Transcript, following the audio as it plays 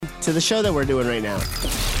to the show that we're doing right now.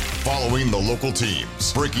 Following the local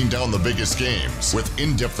teams, breaking down the biggest games with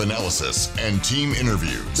in-depth analysis and team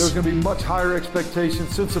interviews. There's going to be much higher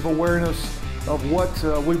expectations, sense of awareness of what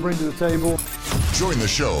we bring to the table. Join the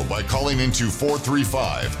show by calling into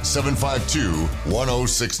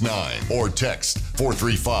 435-752-1069 or text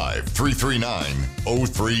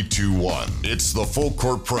 435-339-0321. It's the Full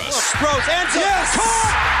Court Press. Rose, and yes!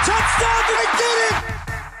 Caught! Touchdown! They did it!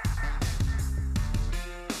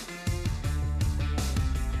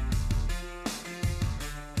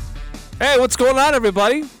 Hey, what's going on,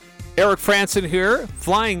 everybody? Eric Franson here,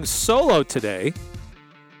 flying solo today.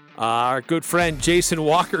 Our good friend Jason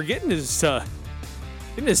Walker getting his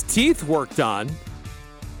teeth worked on.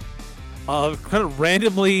 Kind of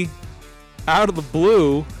randomly, out of the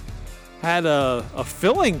blue, had a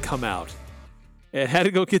filling come out. It had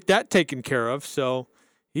to go get that taken care of, so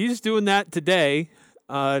he's doing that today.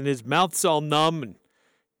 And his mouth's all numb, and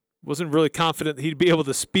wasn't really confident that he'd be able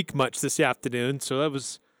to speak much this afternoon. So that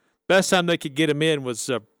was best time they could get him in was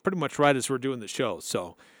pretty much right as we're doing the show.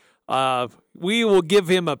 So we will give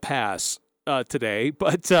him a pass today,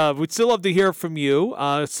 but we'd still love to hear from you.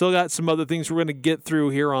 Still got some other things we're going to get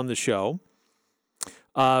through here on the show.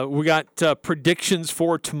 We got predictions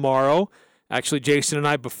for tomorrow. Actually, Jason and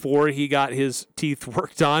I, before he got his teeth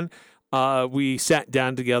worked on, we sat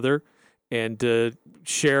down together and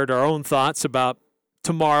shared our own thoughts about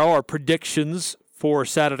tomorrow, our predictions for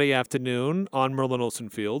Saturday afternoon on Merlin Olsen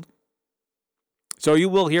Field. So you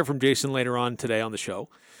will hear from Jason later on today on the show.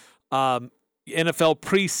 NFL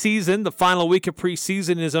preseason, the final week of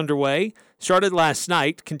preseason is underway. Started last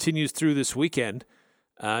night, continues through this weekend.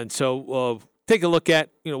 And so we'll take a look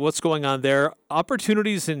at what's going on there,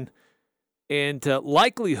 opportunities and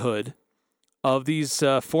likelihood of these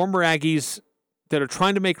former Aggies that are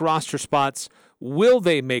trying to make roster spots. Will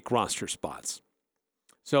they make roster spots?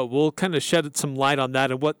 So we'll kind of shed some light on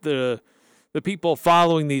that and what the people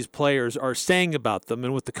following these players are saying about them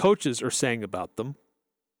and what the coaches are saying about them.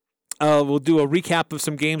 We'll do a recap of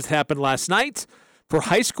some games that happened last night for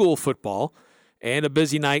high school football and a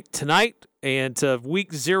busy night tonight. And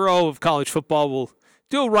week 0 of college football, we'll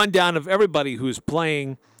do a rundown of everybody who's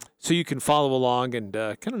playing so you can follow along and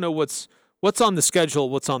kind of know what's on the schedule,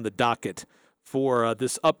 what's on the docket for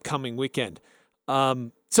this upcoming weekend.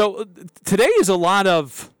 So today is a lot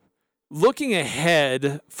of looking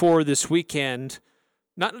ahead for this weekend,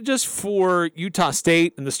 not just for Utah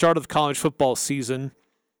State and the start of the college football season.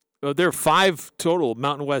 There are 5 total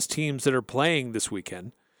Mountain West teams that are playing this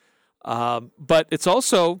weekend. But it's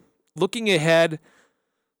also looking ahead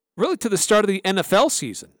really to the start of the NFL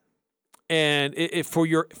season. And if for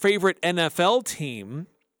your favorite NFL team,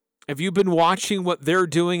 have you been watching what they're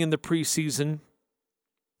doing in the preseason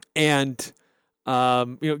and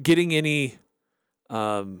getting any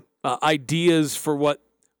ideas for what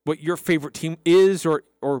your favorite team is or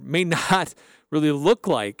may not really look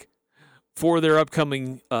like for their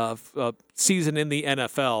upcoming season in the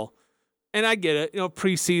NFL? And I get it,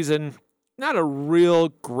 preseason, not a real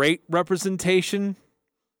great representation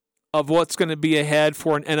of what's going to be ahead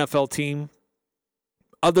for an NFL team,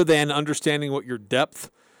 other than understanding what your depth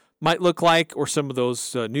might look like or some of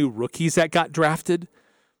those new rookies that got drafted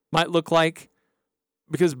might look like.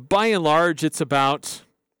 Because by and large, it's about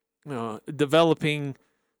developing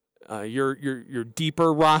your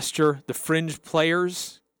deeper roster, the fringe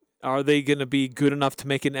players. Are they going to be good enough to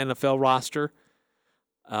make an NFL roster?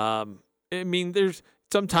 There's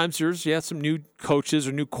some new coaches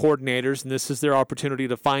or new coordinators, and this is their opportunity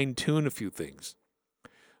to fine-tune a few things.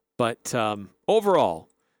 But overall,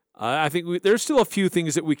 I think there's still a few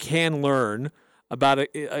things that we can learn about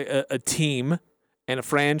a team and a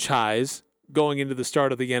franchise going into the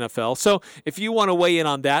start of the NFL. So if you want to weigh in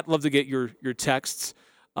on that, love to get your texts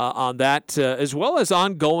on that, as well as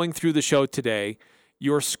ongoing through the show today,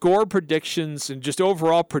 your score predictions and just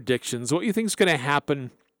overall predictions, what you think is going to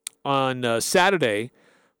happen on Saturday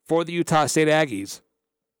for the Utah State Aggies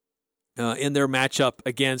in their matchup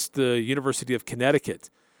against the University of Connecticut.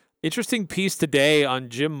 Interesting piece today on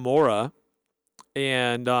Jim Mora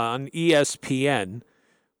and on ESPN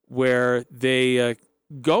where they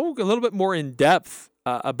go a little bit more in depth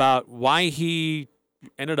about why he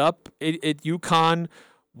ended up at UConn,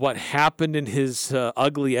 what happened in his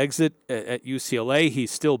ugly exit at UCLA.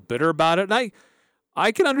 He's still bitter about it, and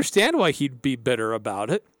I can understand why he'd be bitter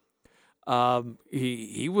about it.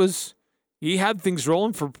 He had things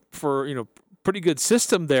rolling for pretty good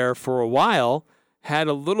system there for a while. Had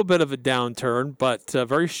a little bit of a downturn, but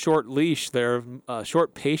very short leash there,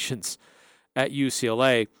 short patience at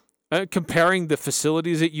UCLA. Comparing the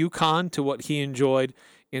facilities at UConn to what he enjoyed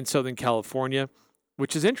in Southern California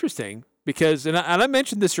which is interesting because, and I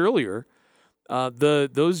mentioned this earlier,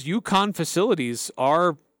 those UConn facilities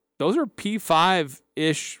are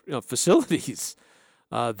P5-ish facilities.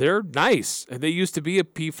 They're nice, and they used to be a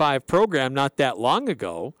P5 program not that long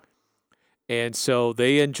ago, and so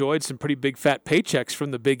they enjoyed some pretty big fat paychecks from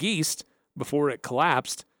the Big East before it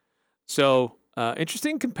collapsed. So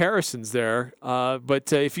interesting comparisons there.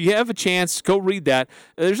 But if you have a chance, go read that.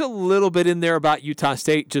 There's a little bit in there about Utah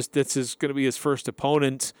State. Just this is going to be his first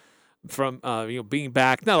opponent from being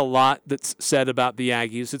back. Not a lot that's said about the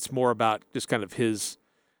Aggies. It's more about just kind of his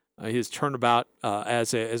turnabout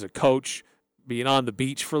as a coach, being on the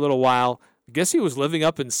beach for a little while. I guess he was living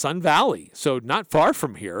up in Sun Valley, so not far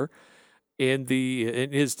from here. In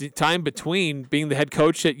his time between being the head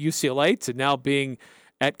coach at UCLA to now being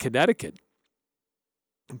at Connecticut.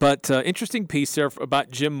 But interesting piece there about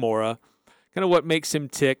Jim Mora, kind of what makes him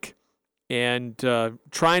tick, and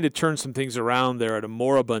trying to turn some things around there at a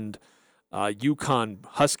moribund UConn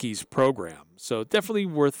Huskies program. So definitely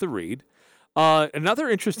worth the read. Another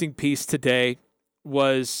interesting piece today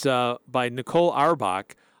was by Nicole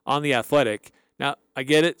Auerbach on The Athletic. Now, I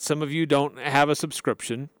get it. Some of you don't have a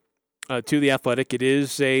subscription to The Athletic. It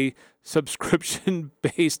is a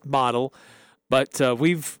subscription-based model, but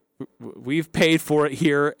we've paid for it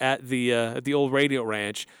here at the old radio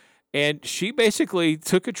ranch. And she basically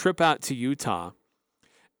took a trip out to Utah,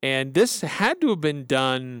 and this had to have been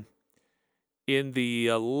done in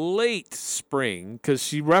the late spring because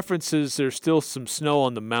she references there's still some snow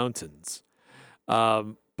on the mountains.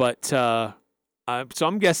 So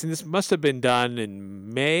I'm guessing this must have been done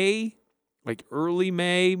in May, like early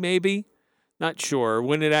May, maybe. Not sure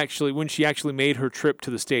when she actually made her trip to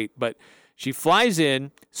the state, but she flies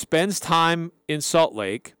in, spends time in Salt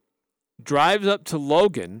Lake, drives up to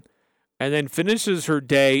Logan, and then finishes her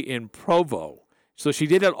day in Provo. So she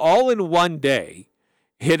did it all in one day,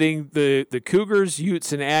 hitting the Cougars,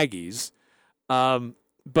 Utes, and Aggies.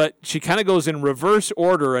 But she kind of goes in reverse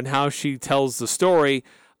order in how she tells the story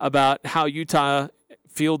about how Utah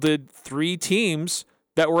fielded 3 teams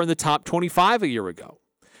that were in the top 25 a year ago.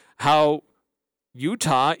 How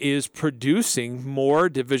Utah is producing more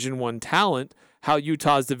Division I talent, how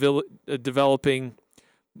Utah is developing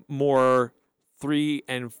more 3-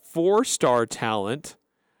 and 4-star talent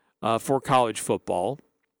for college football,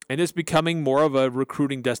 and is becoming more of a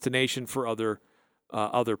recruiting destination for other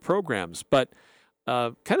programs. But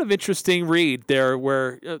kind of interesting read there,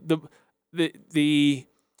 where the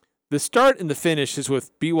start and the finish is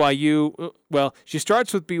with BYU. Well, she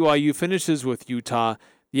starts with BYU, finishes with Utah.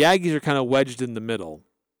 The Aggies are kind of wedged in the middle.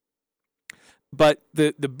 But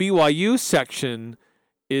the BYU section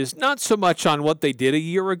is not so much on what they did a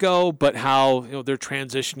year ago, but how they're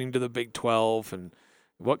transitioning to the Big 12 and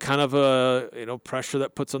what kind of pressure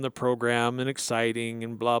that puts on the program, and exciting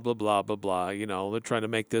and blah blah blah blah blah. They're trying to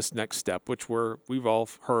make this next step, which we've all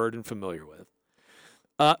heard and familiar with.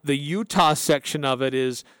 The Utah section of it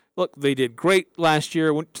is, look, they did great last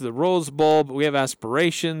year, went to the Rose Bowl, but we have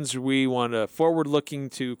aspirations. We want a forward-looking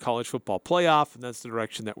to college football playoff, and that's the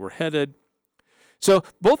direction that we're headed. So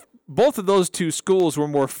both of those two schools were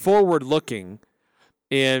more forward-looking,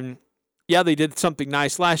 and yeah, they did something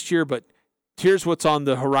nice last year, but here's what's on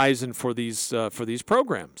the horizon for these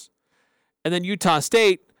programs. And then Utah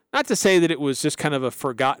State, not to say that it was just kind of a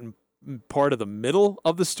forgotten part of the middle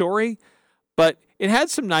of the story, but it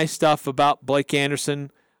had some nice stuff about Blake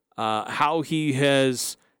Anderson, how he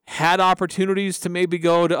has had opportunities to maybe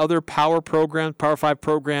go to other Power 5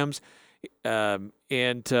 programs, but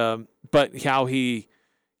how he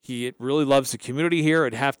really loves the community here.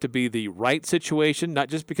 It'd have to be the right situation, not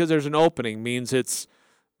just because there's an opening means it's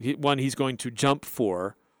one he's going to jump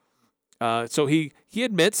for. So he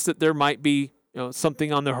admits that there might be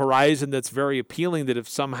something on the horizon that's very appealing, that if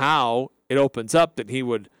somehow it opens up, that he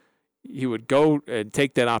would go and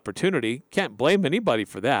take that opportunity. Can't blame anybody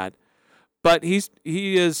for that. But he's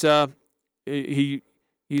the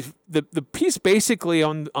piece basically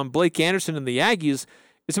on Blake Anderson and the Aggies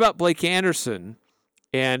is about Blake Anderson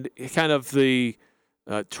and kind of the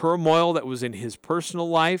turmoil that was in his personal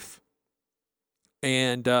life,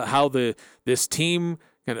 and how this team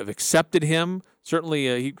kind of accepted him.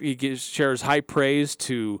 Certainly, he shares high praise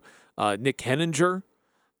to Nick Henninger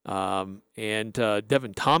and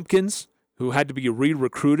Devin Tompkins, who had to be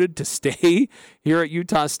re-recruited to stay here at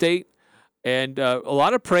Utah State, and a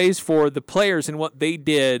lot of praise for the players and what they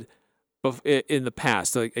did in the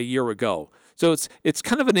past, like a year ago. So it's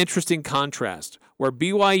kind of an interesting contrast where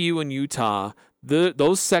BYU and Utah,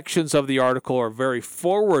 those sections of the article are very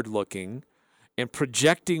forward-looking and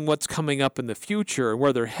projecting what's coming up in the future and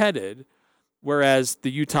where they're headed, whereas the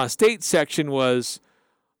Utah State section was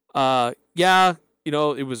yeah,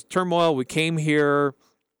 it was turmoil. We came here.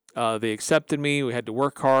 They accepted me. We had to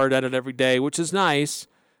work hard at it every day, which is nice.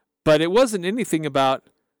 But it wasn't anything about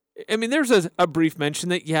 – I mean, there's a brief mention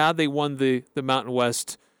that, yeah, they won the Mountain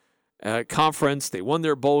West Conference. They won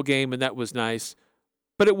their bowl game, and that was nice.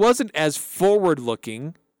 But it wasn't as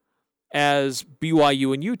forward-looking as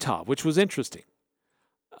BYU and Utah, which was interesting.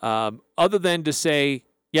 Other than to say,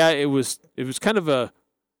 yeah, it was kind of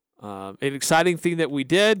an exciting thing that we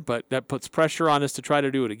did, but that puts pressure on us to try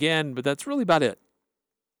to do it again. But that's really about it.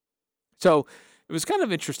 So it was kind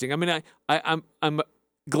of interesting. I mean, I'm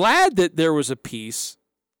glad that there was a piece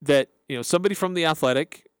that somebody from The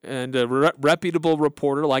Athletic and a reputable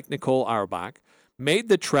reporter like Nicole Auerbach made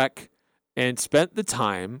the trek and spent the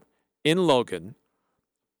time in Logan.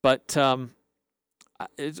 But I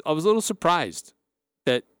was a little surprised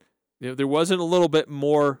that there wasn't a little bit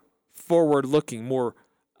more forward-looking, more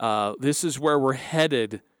this is where we're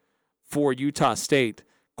headed for Utah State,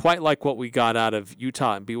 quite like what we got out of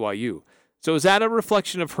Utah and BYU. So is that a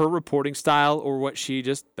reflection of her reporting style, or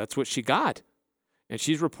that's what she got? And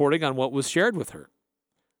she's reporting on what was shared with her.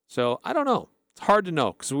 So I don't know. It's hard to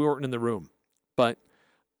know because we weren't in the room. But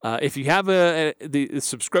if you have the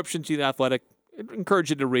subscription to The Athletic, I encourage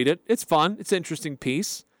you to read it. It's fun. It's an interesting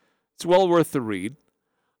piece. It's well worth the read.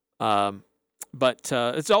 But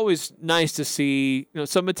it's always nice to see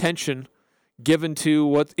some attention given to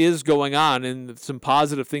what is going on and some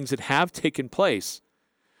positive things that have taken place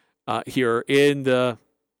here in the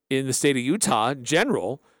state of Utah in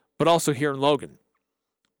general, but also here in Logan.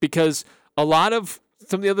 Because a lot of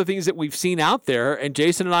some of the other things that we've seen out there, and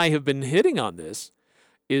Jason and I have been hitting on this,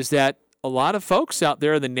 is that a lot of folks out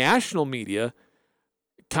there in the national media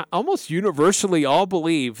almost universally all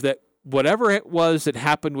believe that whatever it was that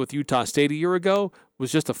happened with Utah State a year ago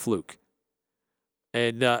was just a fluke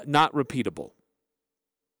and not repeatable.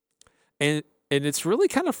 And it's really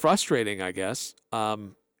kind of frustrating, I guess.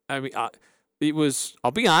 It was, I'll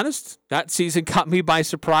be honest, that season caught me by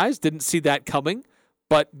surprise. Didn't see that coming.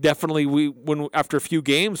 But definitely after a few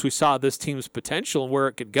games, we saw this team's potential and where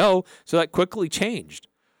it could go. So that quickly changed.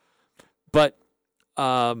 But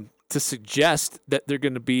to suggest that they're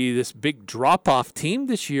going to be this big drop-off team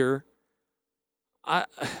this year,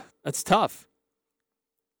 that's tough.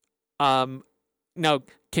 Now,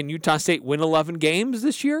 can Utah State win 11 games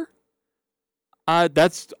this year?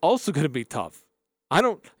 That's also going to be tough.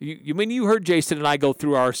 You heard Jason and I go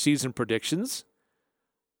through our season predictions.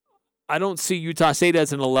 I don't see Utah State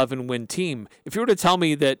as an 11-win team. If you were to tell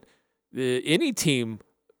me that any team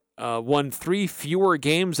won 3 fewer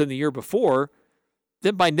games than the year before,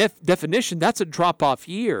 then by definition, that's a drop-off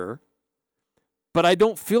year. But I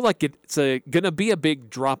don't feel like it's going to be a big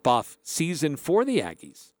drop-off season for the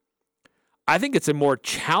Aggies. I think it's a more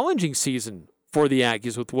challenging season for the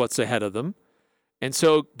Aggies with what's ahead of them. And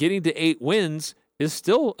so getting to 8 wins is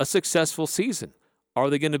still a successful season. Are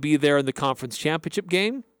they going to be there in the conference championship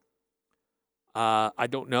game? I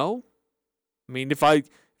don't know. I mean, if I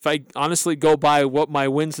honestly go by what my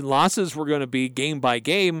wins and losses were going to be game by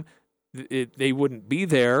game, they wouldn't be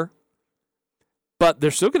there. But they're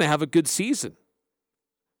still going to have a good season.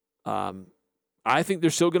 I think they're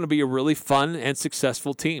still going to be a really fun and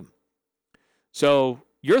successful team. So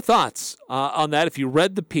your thoughts on that? If you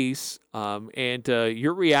read the piece and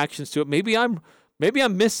your reactions to it, maybe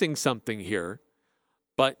I'm missing something here,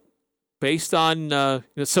 but based on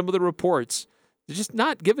some of the reports, they're just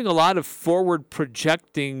not giving a lot of forward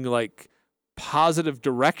projecting like positive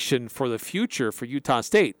direction for the future for Utah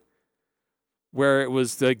State, where it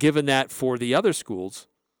was given that for the other schools.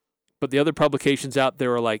 But the other publications out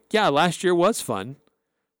there are like, yeah, last year was fun,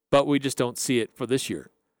 but we just don't see it for this year.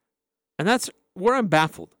 And that's where I'm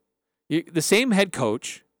baffled. The same head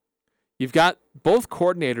coach, you've got both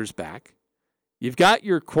coordinators back, you've got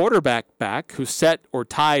your quarterback back who set or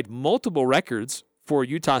tied multiple records for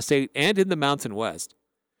Utah State and in the Mountain West.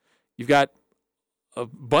 You've got a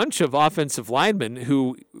bunch of offensive linemen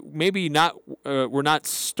who maybe were not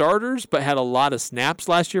starters, but had a lot of snaps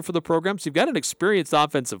last year for the program. So you've got an experienced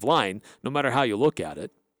offensive line, no matter how you look at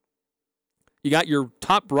it. You got your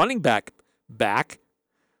top running back,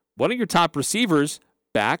 one of your top receivers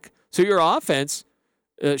back. So your offense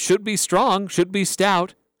should be strong, should be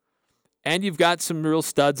stout. And you've got some real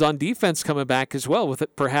studs on defense coming back as well, with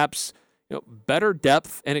it perhaps better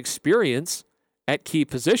depth and experience at key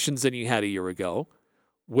positions than you had a year ago.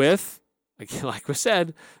 With, like we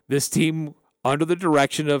said, this team under the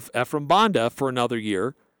direction of Ephraim Bonda for another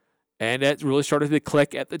year. And it really started to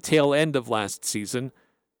click at the tail end of last season.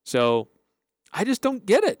 So I just don't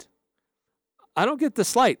get it. I don't get the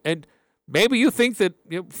slight. And maybe you think that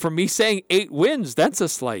for me saying 8 wins, that's a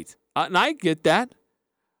slight. And I get that.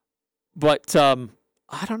 But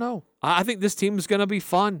I don't know. I think this team is going to be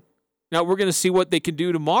fun. Now, we're going to see what they can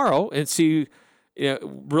do tomorrow and see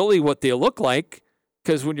really what they look like.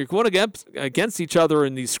 Because when you're going against each other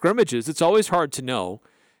in these scrimmages, it's always hard to know,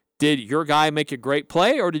 did your guy make a great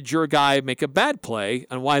play or did your guy make a bad play,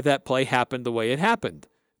 and why that play happened the way it happened.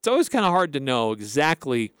 It's always kind of hard to know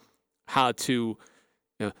exactly how to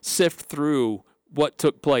sift through what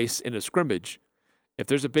took place in a scrimmage. If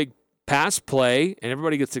there's a big pass play and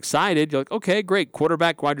everybody gets excited, you're like, okay, great,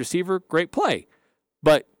 quarterback, wide receiver, great play.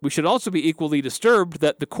 But we should also be equally disturbed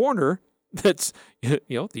that the corner that's the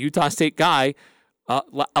Utah State guy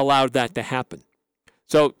allowed that to happen.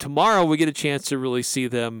 So tomorrow we get a chance to really see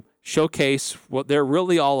them showcase what they're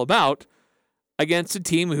really all about against a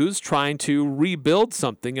team who's trying to rebuild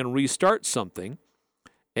something and restart something.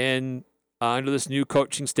 And under this new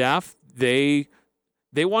coaching staff, they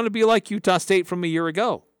want to be like Utah State from a year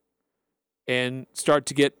ago and start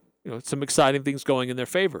to get some exciting things going in their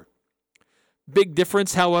favor. Big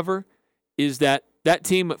difference, however, is that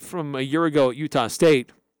team from a year ago at Utah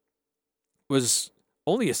State was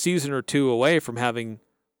only a season or two away from having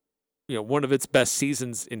one of its best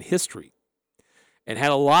seasons in history, and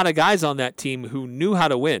had a lot of guys on that team who knew how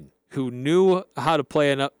to win, who knew how to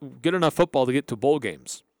play good enough football to get to bowl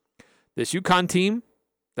games. This UConn team,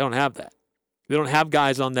 they don't have that. They don't have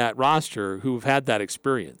guys on that roster who've had that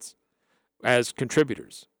experience as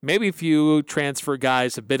contributors. Maybe if you transfer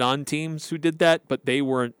guys a bit on teams who did that, but they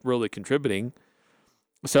weren't really contributing.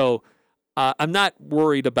 So I'm not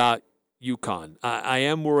worried about UConn. I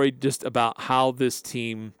am worried just about how this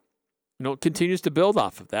team continues to build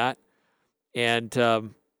off of that, and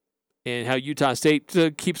how Utah State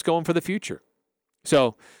keeps going for the future.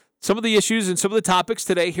 So some of the issues and some of the topics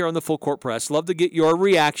today here on the Full Court Press. Love to get your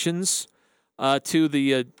reactions to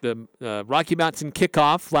the Rocky Mountain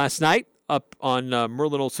Kickoff last night up on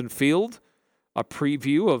Merlin Olsen Field, a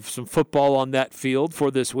preview of some football on that field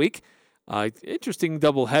for this week. Interesting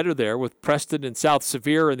doubleheader there with Preston and South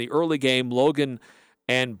Sevier in the early game, Logan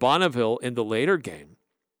and Bonneville in the later game.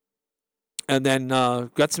 And then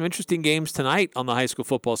got some interesting games tonight on the high school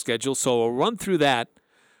football schedule. So we'll run through that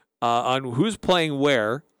on who's playing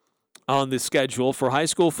where on the schedule for high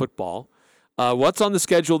school football. What's on the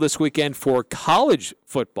schedule this weekend for college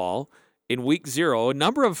football in week 0. A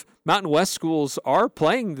number of Mountain West schools are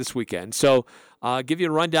playing this weekend. So I'll give you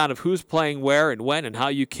a rundown of who's playing where and when and how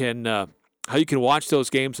you can watch those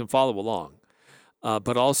games and follow along.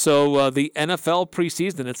 But also the NFL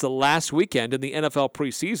preseason. It's the last weekend in the NFL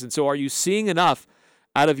preseason. So are you seeing enough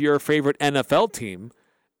out of your favorite NFL team?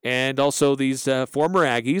 And also these former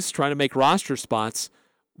Aggies trying to make roster spots.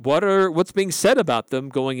 What's being said about them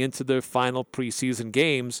going into their final preseason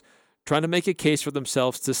games, trying to make a case for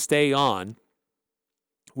themselves to stay on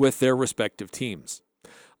with their respective teams.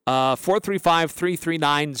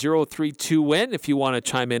 435-339-0321 if you want to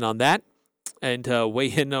chime in on that and weigh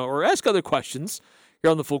in or ask other questions here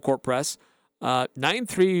on the Full Court Press.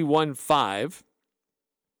 9315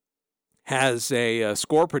 has a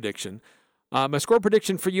score prediction. My score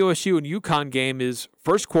prediction for USU and UConn game is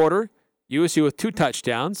first quarter, USU with 2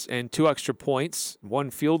 touchdowns and 2 extra points, 1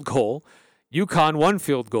 field goal. UConn 1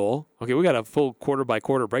 field goal. Okay, we got a full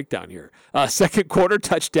quarter-by-quarter breakdown here. Second quarter,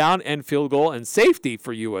 touchdown and field goal and safety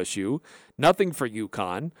for USU. Nothing for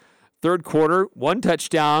UConn. Third quarter, 1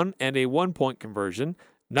 touchdown and a 1-point conversion.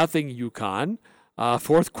 Nothing UConn.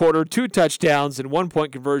 Fourth quarter, 2 touchdowns and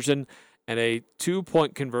 1-point conversion and a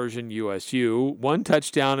 2-point conversion USU. 1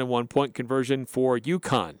 touchdown and 1-point conversion for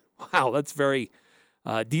UConn. Wow, that's very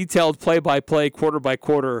detailed play-by-play,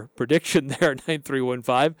 quarter-by-quarter prediction there,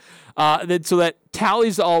 9315. Then so that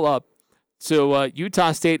tallies all up. So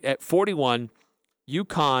Utah State at 41,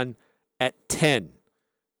 UConn at 10.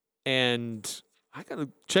 And I got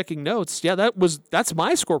checking notes. Yeah, that's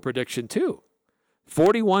my score prediction too.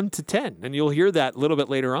 41-10. And you'll hear that a little bit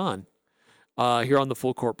later on here on the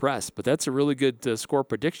Full Court Press. But that's a really good score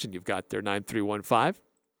prediction you've got there, 9315.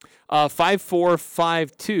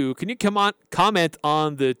 5452. Can you comment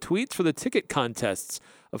on the tweets for the ticket contests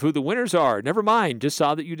of who the winners are? Never mind. Just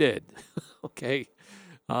saw that you did. Okay.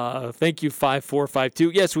 Thank you, 5452.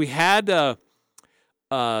 Yes, we had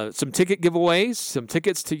some ticket giveaways, some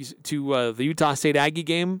tickets to the Utah State Aggie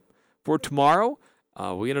game for tomorrow.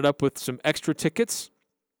 We ended up with some extra tickets.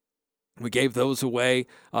 We gave those away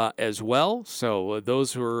as well. So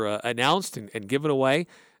those were announced and given away.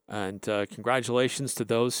 And congratulations to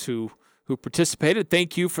those who participated.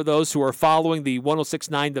 Thank you for those who are following the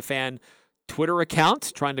 1069 The Fan Twitter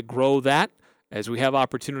account, trying to grow that as we have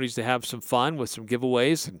opportunities to have some fun with some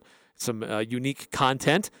giveaways. And some unique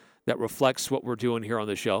content that reflects what we're doing here on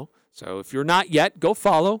the show. So if you're not yet, go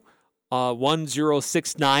follow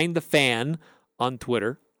 1069 The Fan on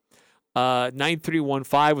Twitter.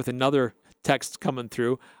 9315 with another text coming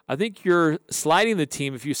through. I think you're sliding the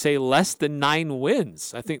team if you say less than 9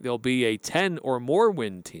 wins. I think there'll be a 10 or more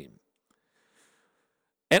win team.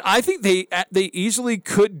 And I think they easily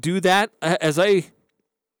could do that. As I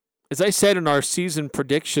said in our season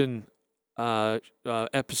prediction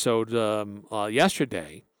episode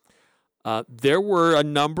yesterday, there were a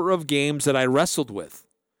number of games that I wrestled with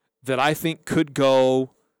that I think could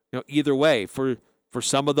go either way. For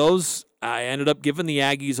some of those, I ended up giving the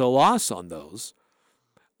Aggies a loss on those.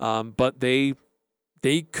 But they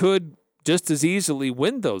could just as easily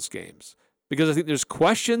win those games. Because I think there's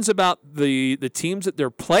questions about the teams that they're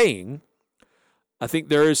playing. I think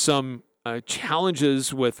there is some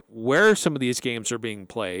challenges with where some of these games are being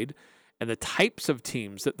played and the types of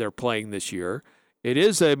teams that they're playing this year. It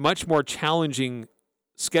is a much more challenging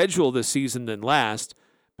schedule this season than last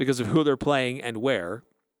because of who they're playing and where.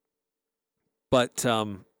 But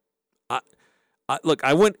look,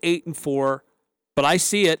 I went 8-4, but I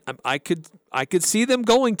see it. I could see them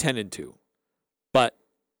going 10-2, but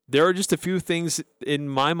there are just a few things in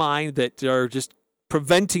my mind that are just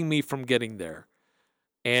preventing me from getting there.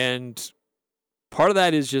 And part of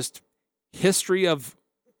that is just history of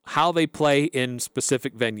how they play in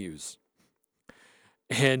specific venues.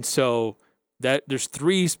 And so that there's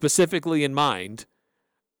 3 specifically in mind,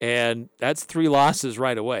 and that's 3 losses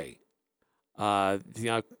right away.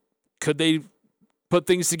 Could they put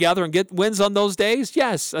things together and get wins on those days?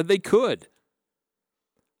 Yes, they could.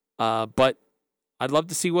 But I'd love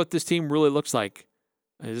to see what this team really looks like,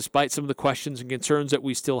 despite some of the questions and concerns that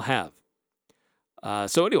we still have.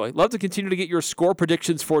 So anyway, love to continue to get your score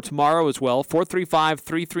predictions for tomorrow as well.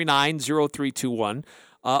 435-339-0321.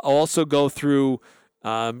 I'll also go through,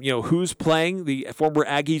 who's playing the former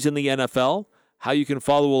Aggies in the NFL, how you can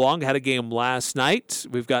follow along. Had a game last night.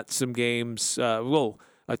 We've got some games, 2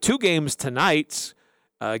 games tonight,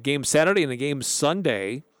 a game Saturday and a game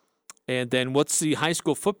Sunday. And then what's the high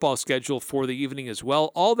school football schedule for the evening as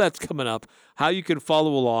well? All that's coming up. How you can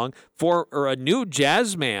follow along for a new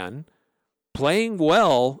jazz man playing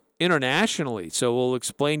well internationally. So we'll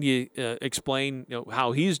explain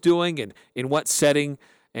how he's doing and in what setting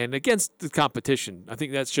and against the competition. I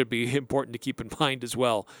think that should be important to keep in mind as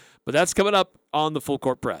well. But that's coming up on the Full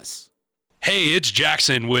Court Press. Hey, it's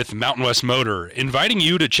Jackson with Mountain West Motor, inviting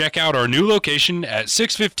you to check out our new location at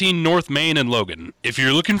 615 North Main in Logan. If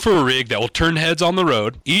you're looking for a rig that will turn heads on the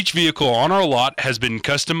road, each vehicle on our lot has been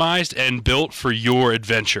customized and built for your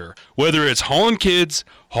adventure. Whether it's hauling kids,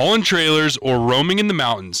 hauling trailers, or roaming in the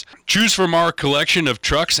mountains, choose from our collection of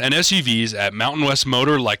trucks and SUVs at Mountain West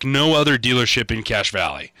Motor like no other dealership in Cache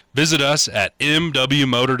Valley. Visit us at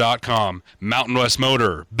mwmotor.com. Mountain West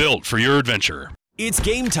Motor, built for your adventure. It's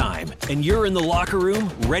game time, and you're in the locker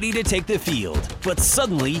room ready to take the field. But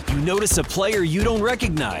suddenly, you notice a player you don't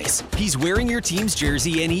recognize. He's wearing your team's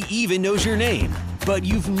jersey, and he even knows your name. But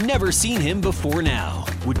you've never seen him before now.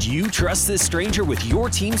 Would you trust this stranger with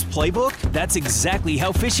your team's playbook? That's exactly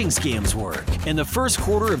how phishing scams work. And the first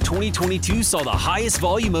quarter of 2022 saw the highest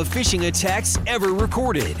volume of phishing attacks ever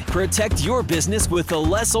recorded. Protect your business with the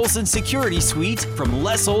Les Olsen Security Suite from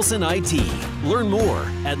Les Olsen IT. Learn more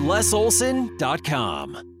at lesolsen.com.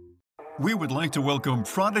 We would like to welcome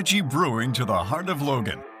Prodigy Brewing to the heart of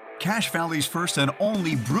Logan, Cache Valley's first and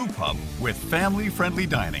only brew pub with family-friendly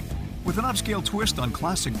dining. With an upscale twist on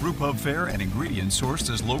classic brew pub fare and ingredients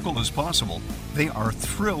sourced as local as possible, they are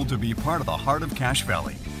thrilled to be part of the heart of Cache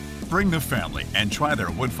Valley. Bring the family and try their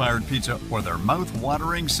wood-fired pizza or their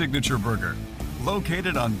mouth-watering signature burger.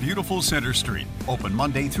 Located on beautiful Center Street, open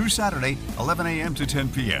Monday through Saturday, 11 a.m. to 10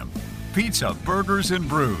 p.m. Pizza, burgers, and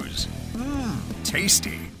brews.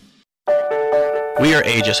 Tasty. We are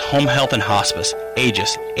Aegis Home Health and Hospice.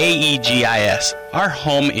 Aegis, A-E-G-I-S. Our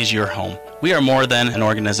home is your home. We are more than an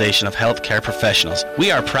organization of healthcare professionals.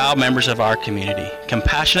 We are proud members of our community.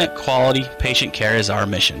 Compassionate, quality patient care is our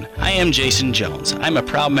mission. I am Jason Jones. I'm a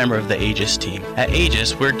proud member of the Aegis team. At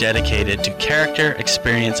Aegis, we're dedicated to character,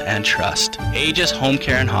 experience, and trust. Aegis Home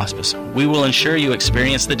Care and Hospice. We will ensure you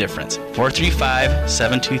experience the difference.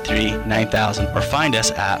 435-723-9000 or find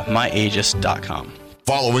us at myaegis.com.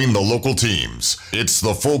 Following the local teams, it's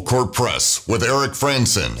the Full Court Press with Eric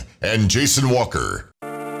Franson and Jason Walker.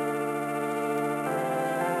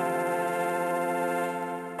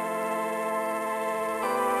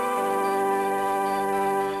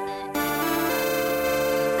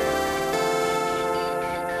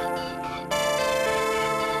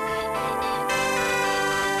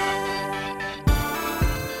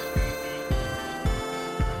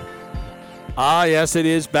 Yes, it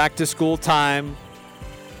is back to school time.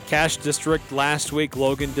 Cache District last week,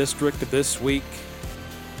 Logan District this week.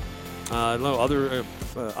 Other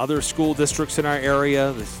school districts in our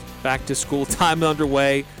area. This back to school time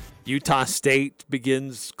underway. Utah State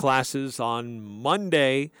begins classes on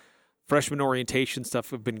Monday. Freshman orientation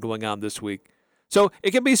stuff have been going on this week. So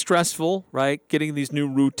it can be stressful, right? Getting these new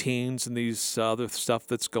routines and these other stuff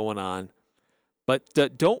that's going on. But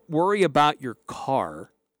don't worry about your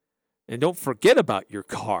car. And don't forget about your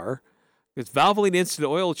car. Because Valvoline Instant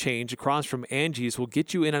Oil Change across from Angie's will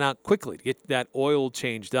get you in and out quickly to get that oil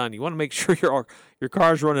change done. You want to make sure your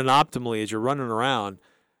car's running optimally as you're running around,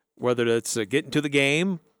 whether it's getting to the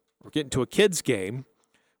game or getting to a kid's game. You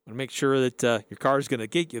want to make sure that your car is going to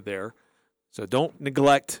get you there. So don't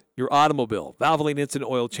neglect your automobile. Valvoline Instant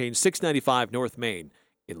Oil Change, 695 North Main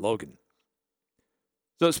in Logan.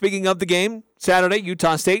 So speaking of the game, Saturday,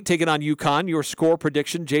 Utah State taking on UConn. Your score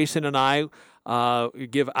prediction, Jason and I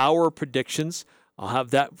give our predictions. I'll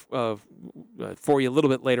have that for you a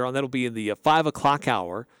little bit later on. That'll be in the 5 o'clock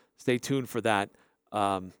hour. Stay tuned for that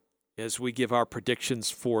as we give our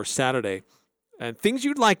predictions for Saturday. And things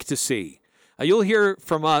you'd like to see. You'll hear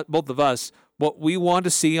from both of us what we want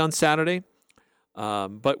to see on Saturday.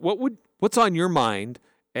 But what's on your mind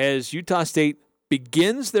as Utah State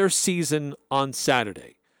begins their season on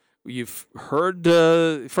Saturday? You've heard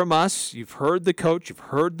from us. You've heard the coach. You've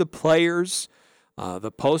heard the players,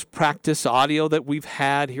 the post-practice audio that we've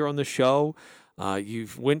had here on the show.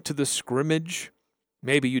 You've went to the scrimmage.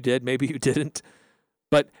 Maybe you did. Maybe you didn't.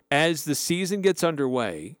 But as the season gets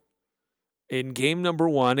underway, in game number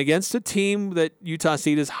 1 against a team that Utah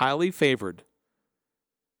State is highly favored,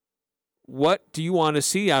 what do you want to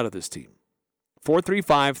see out of this team?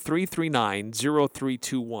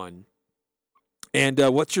 435-339-0321. And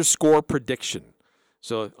what's your score prediction?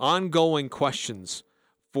 So ongoing questions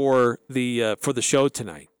for the show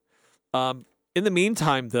tonight. In the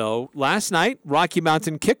meantime, though, last night, Rocky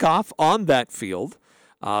Mountain Kickoff on that field.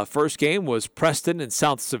 First game was Preston and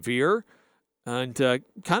South Sevier. And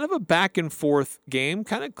kind of a back-and-forth game,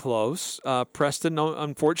 kind of close. Preston,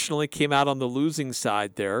 unfortunately, came out on the losing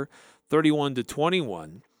side there,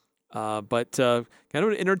 31-21. But kind of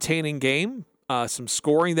an entertaining game. Some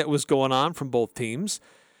scoring that was going on from both teams.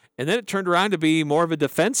 And then it turned around to be more of a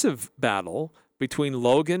defensive battle between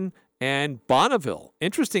Logan and Bonneville.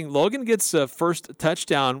 Interesting, Logan gets the first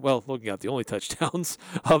touchdown. Well, Logan got the only touchdowns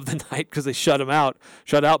of the night because they shut out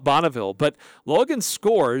Bonneville. But Logan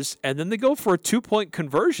scores, and then they go for a 2-point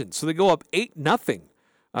conversion. So they go up 8-0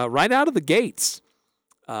 right out of the gates.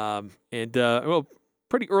 Pretty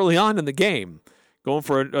early on in the game, going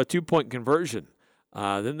for a 2-point conversion.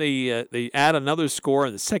 Then they add another score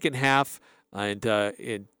in the second half, and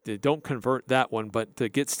they don't convert that one, but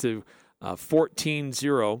it gets to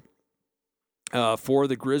 14-0 for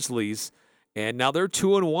the Grizzlies. And now they're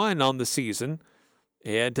 2-1 on the season.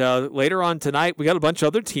 And later on tonight, we got a bunch of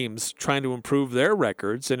other teams trying to improve their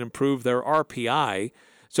records and improve their RPI.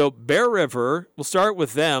 So Bear River, we'll start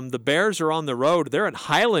with them. The Bears are on the road. They're at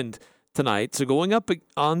Highland tonight. So going up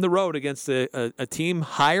on the road against a team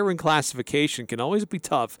higher in classification can always be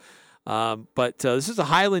tough. But this is a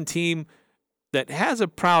Highland team that has a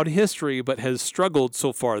proud history but has struggled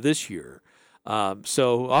so far this year.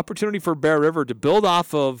 So opportunity for Bear River to build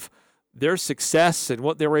off of their success and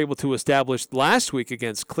what they were able to establish last week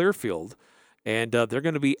against Clearfield. And they're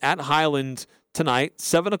going to be at Highland tonight,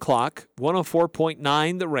 7 o'clock,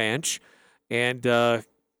 104.9 The Ranch. And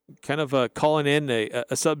kind of calling in a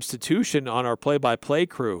substitution on our play-by-play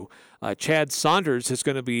crew. Chad Saunders is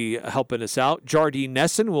going to be helping us out. Jardine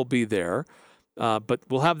Nesson will be there. But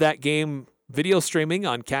we'll have that game video streaming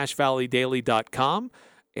on CacheValleyDaily.com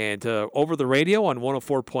and over the radio on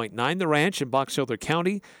 104.9 The Ranch in Box Elder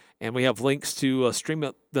County. And we have links to stream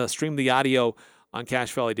the audio on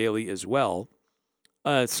Cache Valley Daily as well.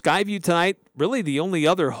 Skyview tonight, really the only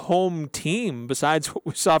other home team besides what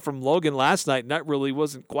we saw from Logan last night, and that really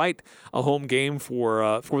wasn't quite a home game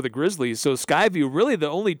for the Grizzlies. So Skyview, really the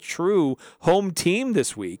only true home team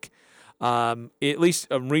this week, at least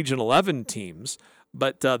Region 11 teams.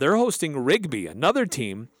 But they're hosting Rigby, another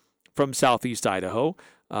team from Southeast Idaho.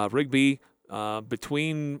 Rigby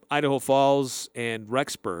between Idaho Falls and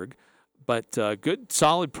Rexburg, but good,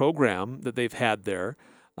 solid program that they've had there.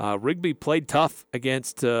 Rigby played tough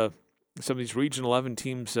against some of these Region 11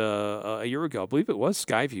 teams a year ago. I believe it was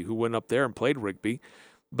Skyview who went up there and played Rigby.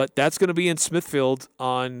 But that's going to be in Smithfield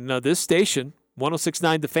on this station,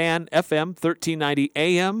 106.9 The Fan, FM, 1390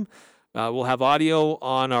 AM. We'll have audio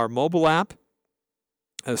on our mobile app,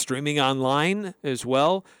 streaming online as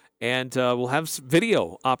well. And we'll have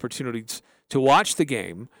video opportunities to watch the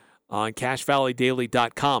game on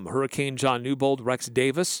CashValleyDaily.com. Hurricane John Newbold, Rex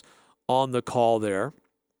Davis on the call there.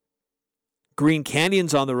 Green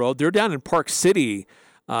Canyon's on the road. They're down in Park City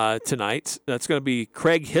tonight. That's going to be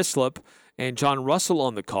Craig Hislop and John Russell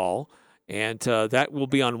on the call. And that will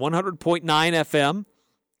be on 100.9 FM.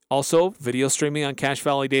 Also, video streaming on Cache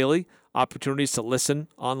Valley Daily. Opportunities to listen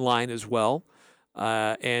online as well.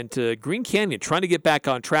 And Green Canyon trying to get back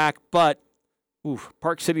on track, but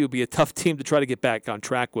Park City will be a tough team to try to get back on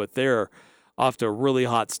track with. They're off to a really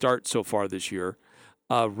hot start so far this year.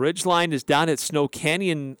 Ridgeline is down at Snow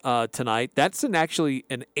Canyon tonight. That's actually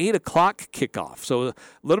an 8 o'clock kickoff, so a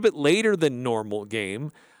little bit later than normal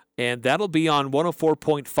game. And that'll be on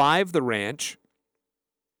 104.5 The Ranch.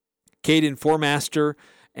 Caden Formaster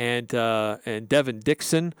and Devin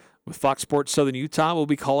Dixon with Fox Sports Southern Utah will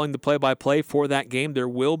be calling the play-by-play for that game. There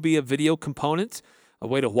will be a video component, a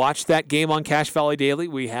way to watch that game on Cache Valley Daily.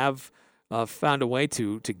 We have found a way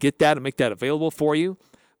to get that and make that available for you.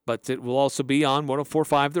 But it will also be on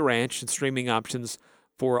 104.5 The Ranch and streaming options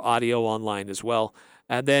for audio online as well.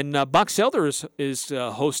 And then Box Elder is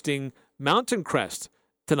hosting Mountain Crest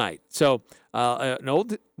tonight. So an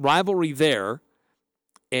old rivalry there.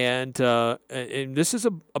 And this is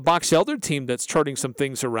a Box Elder team that's turning some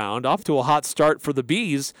things around, off to a hot start for the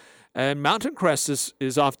Bees. And Mountain Crest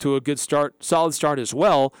is off to a good start, solid start as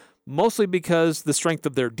well, mostly because the strength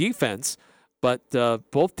of their defense. But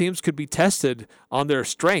both teams could be tested on their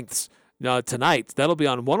strengths tonight. That'll be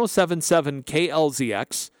on 107.7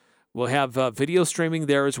 KLZX. We'll have video streaming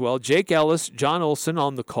there as well. Jake Ellis, John Olson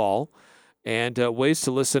on the call, and ways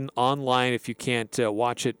to listen online if you can't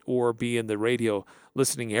watch it or be in the radio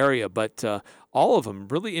listening area. But all of them,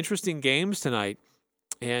 really interesting games tonight.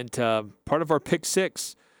 And part of our Pick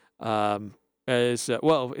Six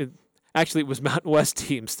Actually, it was Mountain West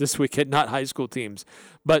teams this weekend, not high school teams.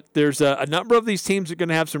 But there's a number of these teams that are going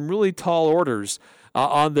to have some really tall orders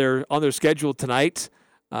on their schedule tonight,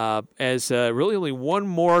 as really only one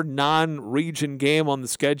more non-region game on the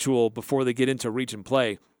schedule before they get into region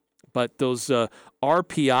play. But those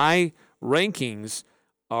RPI rankings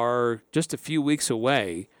are just a few weeks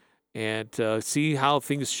away, and see how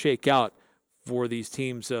things shake out for these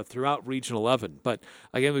teams throughout Region 11. But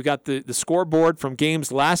again, we've got the scoreboard from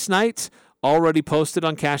games last night already posted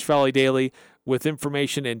on Cache Valley Daily with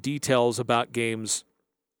information and details about games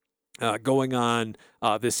going on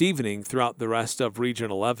this evening throughout the rest of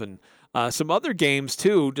Region 11. Some other games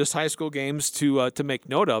too, just high school games to make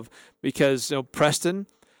note of, because Preston,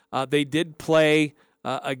 they did play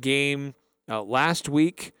a game last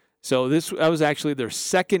week. So that was actually their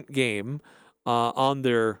second game on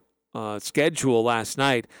their schedule last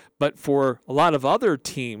night. But for a lot of other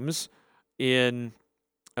teams in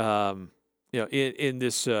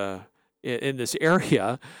this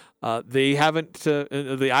area, they haven't.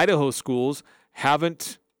 The Idaho schools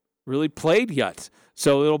haven't really played yet.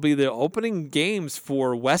 So it'll be the opening games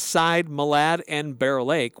for Westside, Malad, and Bear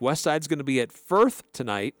Lake. Westside's going to be at Firth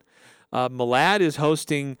tonight. Malad is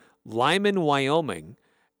hosting Lyman, Wyoming,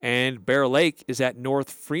 and Bear Lake is at North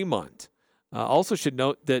Fremont. Also should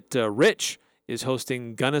note that Rich is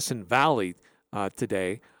hosting Gunnison Valley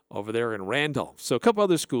today over there in Randolph. So a couple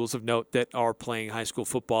other schools of note that are playing high school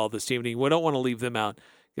football this evening. We don't want to leave them out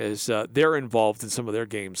because they're involved in some of their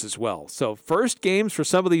games as well. So first games for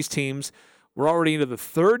some of these teams. We're already into the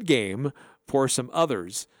third game for some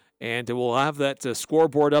others. And we'll have that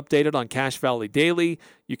scoreboard updated on Cache Valley Daily.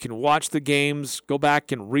 You can watch the games, go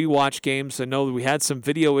back and rewatch games. I know we had some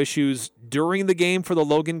video issues during the game for the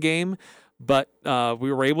Logan game, but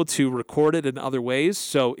we were able to record it in other ways.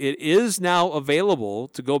 So it is now available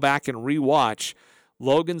to go back and rewatch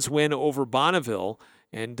Logan's win over Bonneville.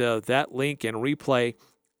 And that link and replay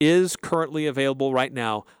is currently available right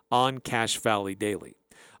now on Cache Valley Daily.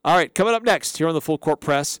 All right, coming up next here on the Full Court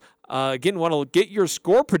Press, again, want to get your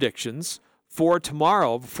score predictions for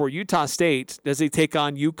tomorrow for Utah State as they take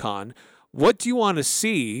on UConn. What do you want to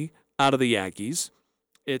see out of the Aggies?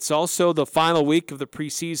 It's also the final week of the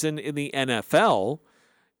preseason in the NFL,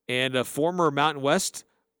 and a former Mountain West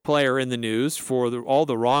player in the news for all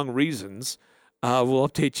the wrong reasons. We'll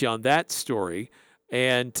update you on that story.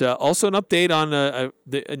 And also an update on a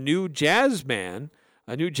new jazz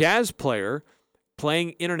player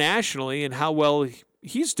playing internationally and how well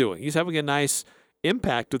he's doing. He's having a nice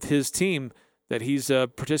impact with his team that he's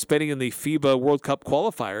participating in the FIBA World Cup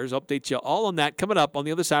qualifiers. Update you all on that coming up on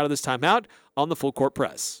the other side of this timeout on the Full Court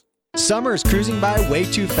Press. Summer is cruising by way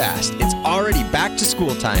too fast. It's already back to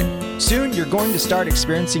school time. Soon you're going to start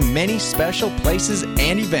experiencing many special places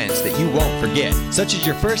and events that you won't forget, such as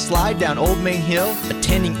your first slide down Old Main Hill,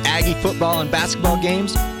 attending Aggie football and basketball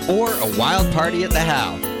games, or a wild party at the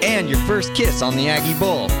How. and your first kiss on the Aggie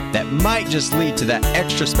Bowl that might just lead to that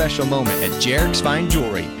extra special moment at Jarek's Fine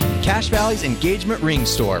Jewelry, Cache Valley's engagement ring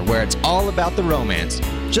store, where it's all about the romance.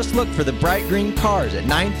 Just look for the bright green cars at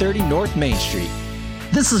 930 North Main Street.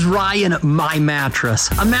 This is Ryan at My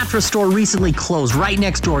Mattress. A mattress store recently closed right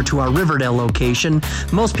next door to our Riverdale location.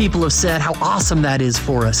 Most people have said how awesome that is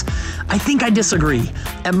for us. I think I disagree.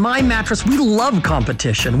 At My Mattress, we love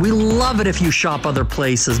competition. We love it if you shop other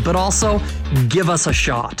places, but also give us a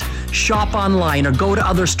shot. Shop online or go to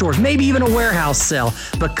other stores, maybe even a warehouse sale,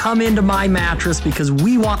 but come into My Mattress because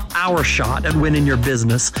we want our shot at winning your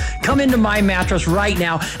business. Come into My Mattress right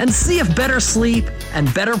now and see if better sleep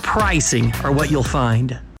and better pricing are what you'll find.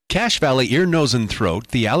 Cache Valley Ear, Nose, and Throat,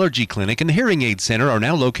 the Allergy Clinic, and Hearing Aid Center are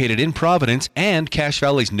now located in Providence, and Cache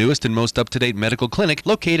Valley's newest and most up-to-date medical clinic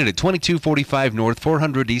located at 2245 North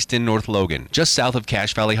 400 East in North Logan, just south of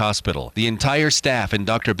Cache Valley Hospital. The entire staff and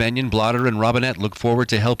Dr. Benyon, Blotter, and Robinette look forward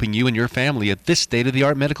to helping you and your family at this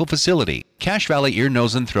state-of-the-art medical facility. Cache Valley Ear,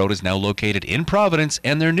 Nose, and Throat is now located in Providence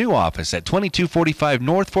and their new office at 2245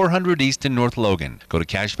 North 400 East in North Logan. Go to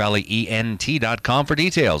CacheValleyENT.com for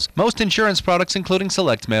details. Most insurance products, including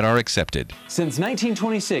SelectMed, are accepted. Since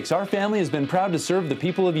 1926, our family has been proud to serve the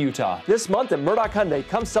people of Utah. This month at Murdoch Hyundai,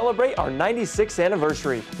 come celebrate our 96th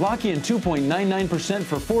anniversary. Lock in 2.99%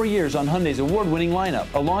 for 4 years on Hyundai's award-winning lineup: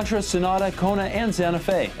 Elantra, Sonata, Kona, and Santa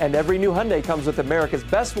Fe. And every new Hyundai comes with America's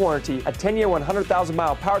best warranty, a 10-year,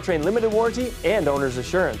 100,000-mile powertrain limited warranty, and owner's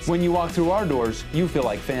assurance. When you walk through our doors, you feel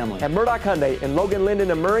like family. At Murdoch Hyundai in Logan, Linden,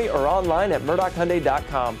 and Murray, or online at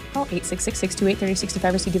murdochhyundai.com. Call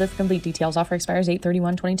 866-628-3065 or see dealer for complete details. Offer expires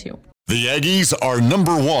 8/31/22. The Aggies are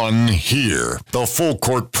number one here. The Full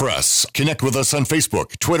Court Press. Connect with us on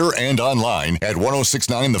Facebook, Twitter, and online at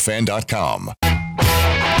 1069thefan.com.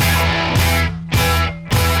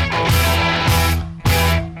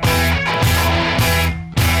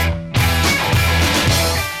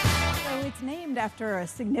 After a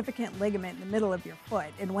significant ligament in the middle of your foot,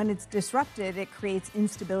 and when it's disrupted, it creates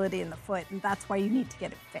instability in the foot, and that's why you need to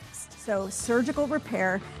get it fixed. So surgical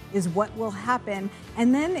repair is what will happen,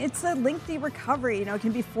 and then it's a lengthy recovery. You know, it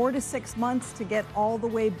can be 4 to 6 months to get all the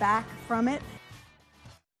way back from it.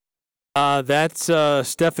 That's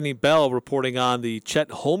Stephanie Bell reporting on the Chet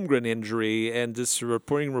Holmgren injury, and this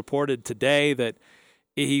reported today that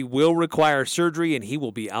he will require surgery and he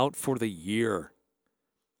will be out for the year.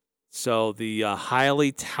 So the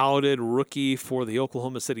highly touted rookie for the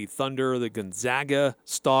Oklahoma City Thunder, the Gonzaga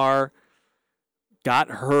star, got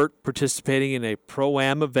hurt participating in a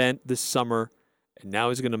Pro-Am event this summer, and now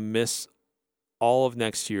he's going to miss all of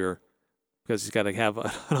next year because he's got to have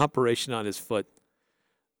an operation on his foot.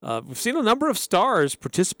 We've seen a number of stars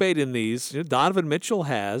participate in these. You know, Donovan Mitchell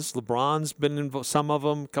has. LeBron's been in some of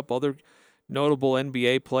them, a couple other notable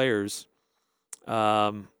NBA players.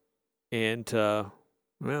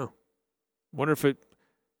 Wonder if it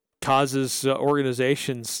causes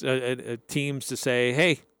organizations, teams to say,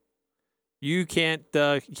 "Hey, you can't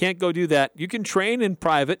go do that. You can train in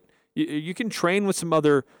private. You can train with some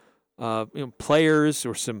other players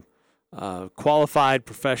or some qualified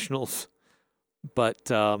professionals, but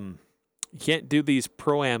you can't do these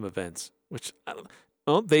Pro-Am events." Which I don't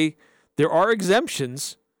know. There are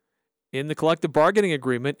exemptions in the collective bargaining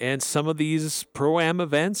agreement, and some of these Pro-Am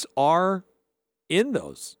events are in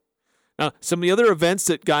those. Now, some of the other events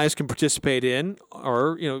that guys can participate in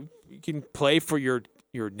are, you can play for your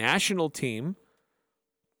national team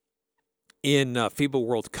in FIBA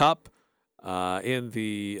World Cup, in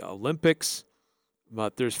the Olympics.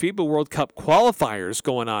 But there's FIBA World Cup qualifiers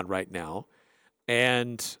going on right now.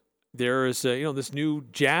 And there's, this new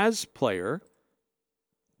jazz player,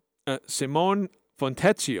 Simone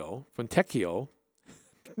Fontecchio.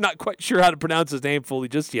 Not quite sure how to pronounce his name fully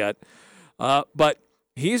just yet. But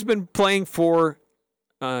he's been playing for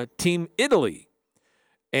Team Italy,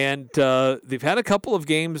 and they've had a couple of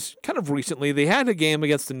games kind of recently. They had a game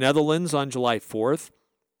against the Netherlands on July 4th.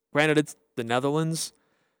 Granted, it's the Netherlands,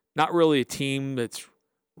 not really a team that's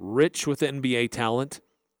rich with NBA talent,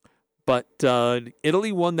 but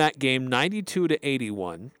Italy won that game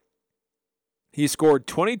 92-81. He scored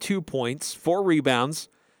 22 points, 4 rebounds.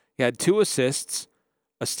 He had 2 assists.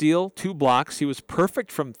 A steal, 2 blocks. He was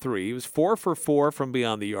perfect from 3. He was 4 for 4 from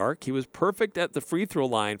beyond the arc. He was perfect at the free throw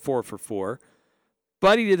line, 4 for 4.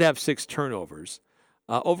 But he did have 6 turnovers.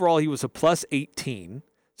 Overall, he was a plus 18.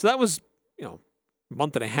 So that was, a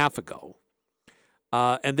month and a half ago.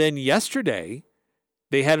 And then yesterday,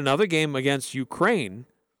 they had another game against Ukraine.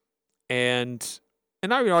 And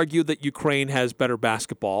I would argue that Ukraine has better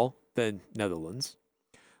basketball than Netherlands.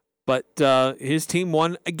 But his team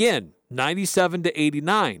won again,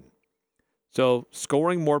 97-89. So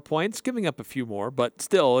scoring more points, giving up a few more, but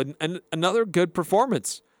still another good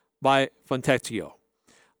performance by Fontecchio.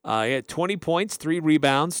 He had 20 points, 3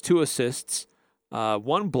 rebounds, 2 assists,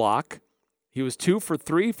 1 block. He was 2 for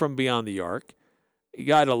 3 from beyond the arc. He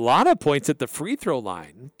got a lot of points at the free throw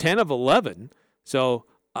line, 10 of 11. So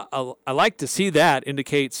I like to see that.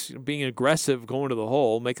 Indicates being aggressive, going to the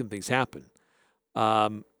hole, making things happen.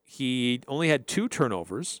 He only had 2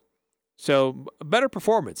 turnovers. So a better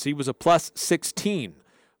performance. He was a plus 16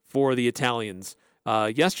 for the Italians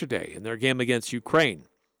yesterday in their game against Ukraine.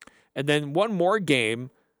 And then one more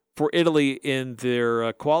game for Italy in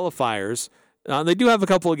their qualifiers. They do have a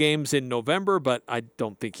couple of games in November, but I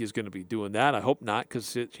don't think he's going to be doing that. I hope not,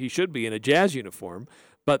 because he should be in a Jazz uniform.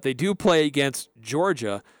 But they do play against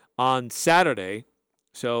Georgia on Saturday.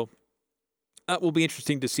 So that will be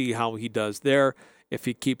interesting to see how he does there, if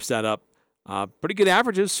he keeps that up. Pretty good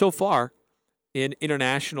averages so far in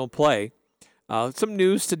international play. Some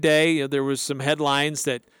news today. There was some headlines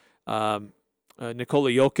that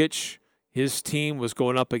Nikola Jokic, his team was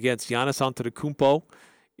going up against Giannis Antetokounmpo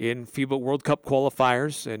in FIBA World Cup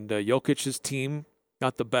qualifiers, and Jokic's team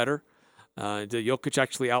got the better. Jokic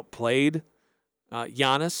actually outplayed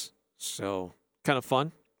Giannis, so kind of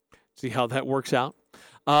fun. See how that works out.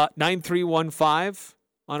 9315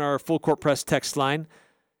 on our Full Court Press text line.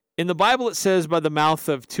 In the Bible, it says by the mouth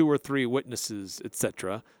of 2 or 3 witnesses,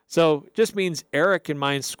 etc. So just means Eric and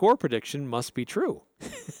my score prediction must be true.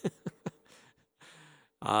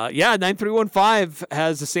 9315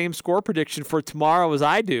 has the same score prediction for tomorrow as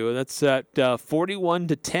I do. That's at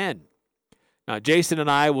 41-10. Now, Jason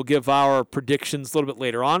and I will give our predictions a little bit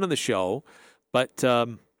later on in the show, but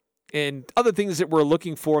and other things that we're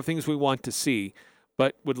looking for, things we want to see.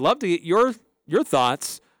 But would love to get your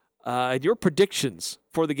thoughts and your predictions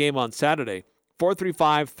for the game on Saturday.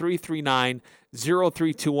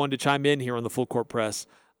 435-339-0321 to chime in here on the Full Court Press.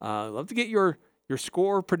 Love to get your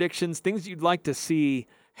score predictions, things you'd like to see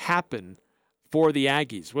happen for the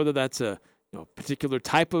Aggies, whether that's a particular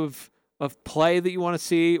type of play that you want to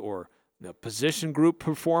see, or the position group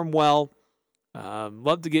perform well.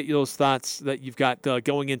 Love to get those thoughts that you've got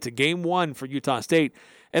going into Game 1 for Utah State.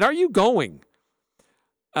 And are you going?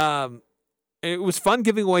 It was fun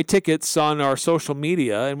giving away tickets on our social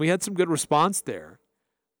media, and we had some good response there.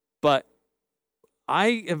 But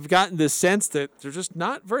I have gotten this sense that there's just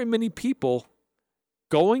not very many people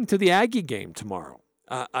going to the Aggie game tomorrow.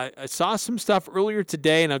 I saw some stuff earlier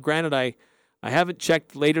today, and now granted I haven't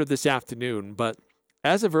checked later this afternoon, but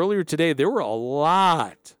as of earlier today, there were a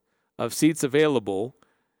lot of seats available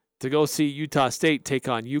to go see Utah State take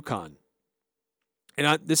on UConn.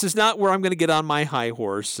 And this is not where I'm going to get on my high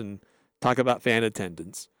horse and talk about fan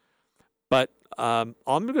attendance. But all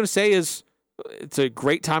I'm going to say is it's a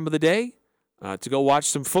great time of the day to go watch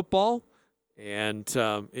some football. And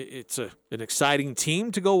it's an exciting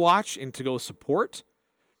team to go watch and to go support.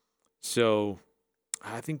 So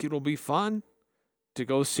I think it'll be fun to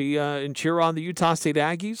go see and cheer on the Utah State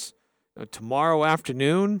Aggies tomorrow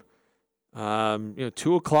afternoon.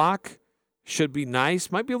 2:00 should be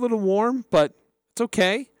nice. Might be a little warm, but it's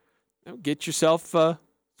okay. Get yourself some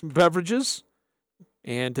beverages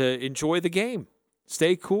and enjoy the game.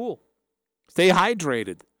 Stay cool. Stay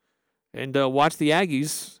hydrated. And watch the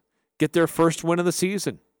Aggies get their first win of the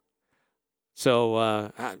season. So, I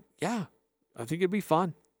think it'd be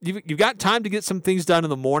fun. You've got time to get some things done in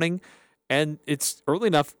the morning, and it's early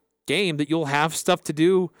enough game that you'll have stuff to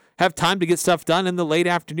do, have time to get stuff done in the late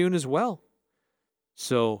afternoon as well.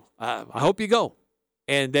 So I hope you go.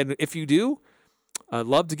 And then if you do, I'd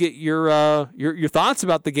love to get your thoughts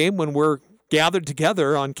about the game when we're gathered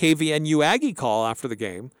together on KVNU Aggie Call after the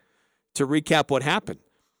game to recap what happened.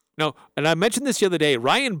 No, and I mentioned this the other day.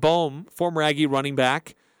 Ryan Boehm, former Aggie running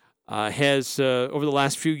back, has over the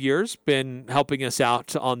last few years been helping us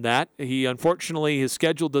out on that. He unfortunately, his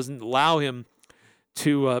schedule doesn't allow him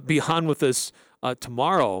to be on with us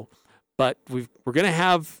tomorrow, but we're going to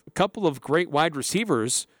have a couple of great wide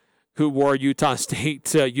receivers who wore Utah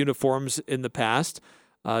State uniforms in the past.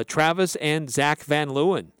 Travis and Zach Van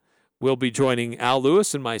Leeuwen will be joining Al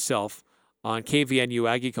Lewis and myself on KVNU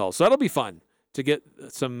Aggie Call. So that'll be fun to get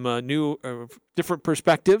some new, different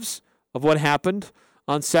perspectives of what happened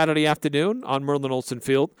on Saturday afternoon on Merlin Olsen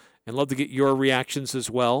Field, and love to get your reactions as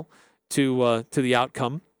well to the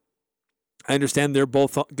outcome. I understand they're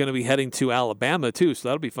both going to be heading to Alabama too, so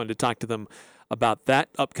that'll be fun to talk to them about that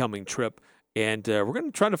upcoming trip. And we're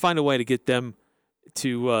going to try to find a way to get them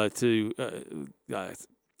to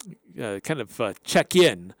kind of check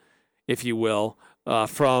in, if you will,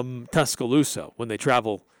 from Tuscaloosa when they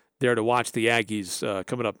travel there to watch the Aggies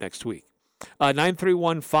coming up next week.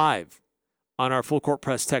 9315 on our Full Court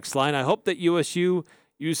Press text line. I hope that USU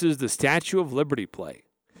uses the Statue of Liberty play.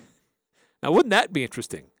 Now, wouldn't that be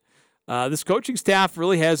interesting? This coaching staff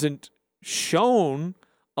really hasn't shown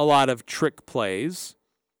a lot of trick plays.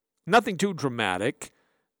 Nothing too dramatic.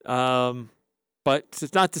 But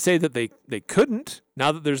it's not to say that they couldn't.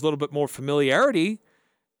 Now that there's a little bit more familiarity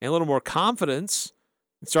and a little more confidence,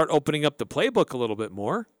 and start opening up the playbook a little bit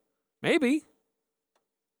more. Maybe.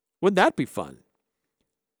 Wouldn't that be fun?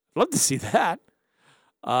 I'd love to see that.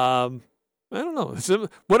 I don't know. So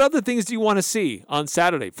what other things do you want to see on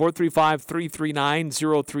Saturday?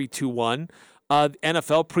 435-339-0321.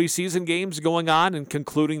 NFL preseason games going on and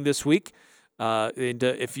concluding this week. And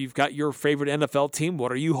if you've got your favorite NFL team,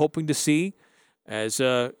 what are you hoping to see? As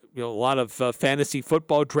a lot of fantasy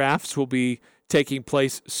football drafts will be taking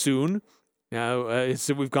place soon. Now,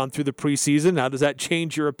 so we've gone through the preseason. How does that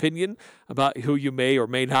change your opinion about who you may or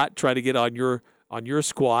may not try to get on your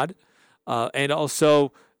squad? And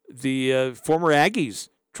also the former Aggies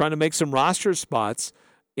trying to make some roster spots.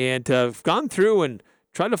 And I've gone through and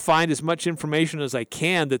tried to find as much information as I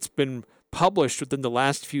can that's been published within the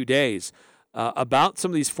last few days about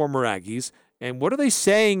some of these former Aggies. And what are they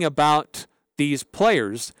saying about these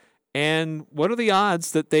players? And what are the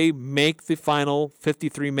odds that they make the final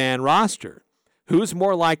 53-man roster? Who's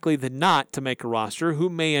more likely than not to make a roster? Who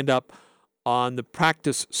may end up on the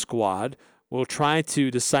practice squad? We'll try to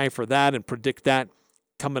decipher that and predict that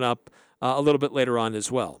coming up a little bit later on as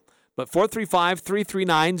well. But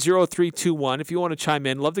 435-339-0321, if you want to chime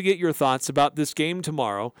in, love to get your thoughts about this game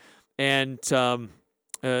tomorrow and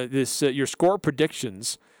your score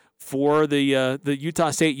predictions for the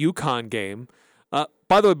Utah State-UConn game.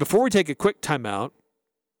 By the way, before we take a quick timeout,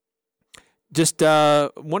 just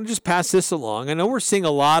want to just pass this along. I know we're seeing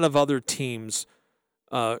a lot of other teams,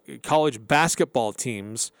 college basketball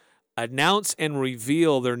teams, announce and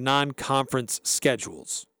reveal their non-conference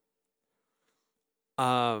schedules.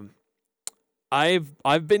 I've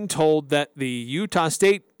been told that the Utah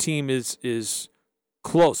State team is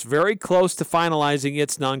close, very close to finalizing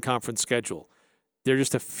its non-conference schedule. There are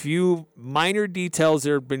just a few minor details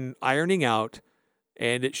that have been ironing out,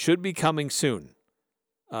 and it should be coming soon.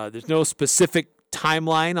 There's no specific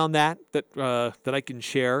timeline on that I can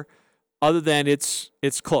share, other than it's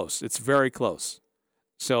close. It's very close.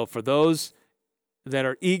 So for those that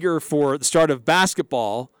are eager for the start of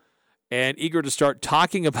basketball and eager to start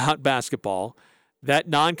talking about basketball, that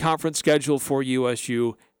non-conference schedule for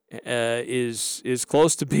USU is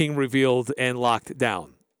close to being revealed and locked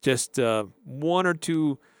down. Just one or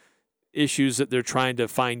two issues that they're trying to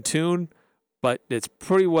fine-tune, but it's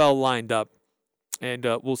pretty well lined up, and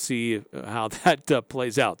we'll see how that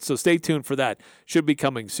plays out. So stay tuned for that. Should be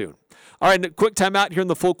coming soon. All right, a quick timeout here in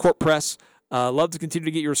the Full Court Press. Love to continue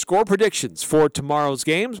to get your score predictions for tomorrow's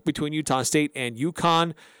games between Utah State and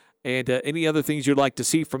UConn, and any other things you'd like to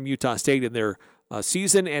see from Utah State in their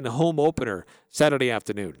season and home opener Saturday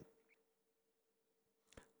afternoon.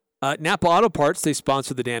 Napa Auto Parts, they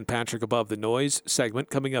sponsor the Dan Patrick Above the Noise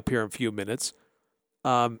segment coming up here in a few minutes,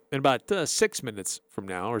 in about 6 minutes from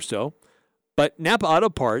now or so. But Napa Auto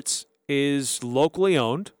Parts is locally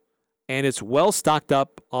owned, and it's well stocked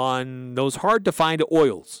up on those hard-to-find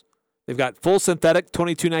oils. They've got full synthetic,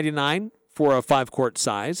 $22.99 for a 5-quart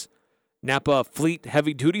size. Napa Fleet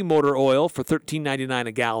heavy-duty motor oil for $13.99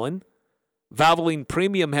 a gallon. Valvoline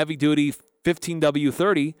Premium heavy-duty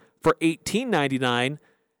 15W30 for $18.99.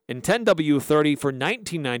 And 10W30 for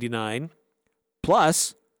 $19.99.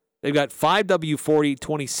 Plus, they've got 5W40,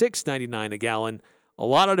 $26.99 a gallon. A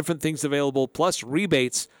lot of different things available, plus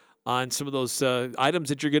rebates on some of those items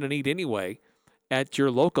that you're going to need anyway at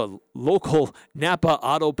your local Napa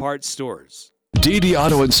Auto Parts stores. DD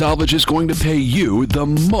Auto and Salvage is going to pay you the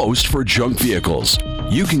most for junk vehicles.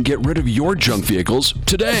 You can get rid of your junk vehicles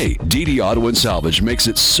today. DD Auto and Salvage makes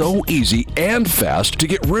it so easy and fast to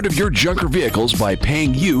get rid of your junker vehicles by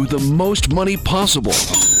paying you the most money possible.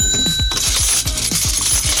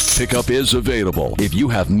 Pickup is available. If you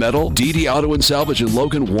have metal, DD Auto and Salvage in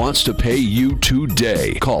Logan wants to pay you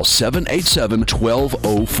today. Call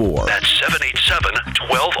 787-1204. That's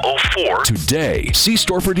 787-1204. Today. See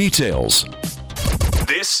store for details.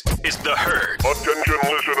 This is The Herd. Attention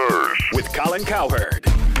listeners. With Colin Cowherd.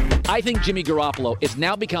 I think Jimmy Garoppolo has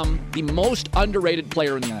now become the most underrated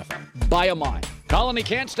player in the NFL by a mile. Colin, he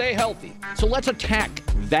can't stay healthy. So let's attack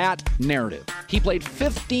that narrative. He played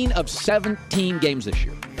 15 of 17 games this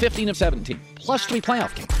year. 15 of 17. Plus 3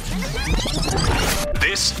 playoff games.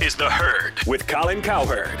 This is The Herd with Colin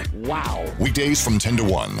Cowherd. Wow. Weekdays from 10 to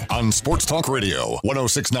 1 on Sports Talk Radio,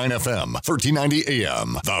 106.9 FM, 1390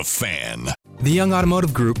 AM. The Fan. The Young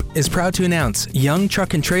Automotive Group is proud to announce Young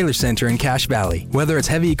Truck and Trailer Center in Cache Valley. Whether it's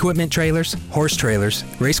heavy equipment trailers, horse trailers,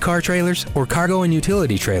 race car trailers, or cargo and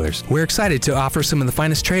utility trailers, we're excited to offer some of the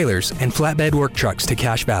finest trailers and flatbed work trucks to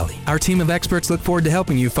Cache Valley. Our team of experts look forward to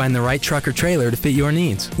helping you find the right truck or trailer to fit your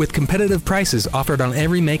needs, with competitive prices offered on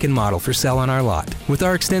every make and model for sale on our lot. With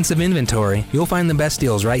our extensive inventory, you'll find the best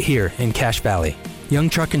deals right here in Cache Valley. Young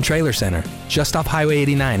Truck and Trailer Center, just off Highway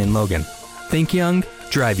 89 in Logan. Think young,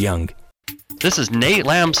 drive young. This is Nate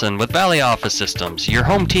Lamson with Valley Office Systems, your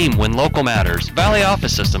home team when local matters. Valley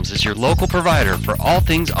Office Systems is your local provider for all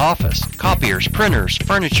things office, copiers, printers,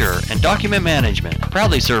 furniture, and document management.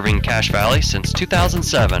 Proudly serving Cache Valley since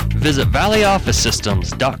 2007. Visit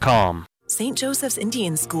valleyofficesystems.com. St. Joseph's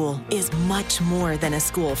Indian School is much more than a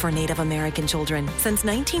school for Native American children. Since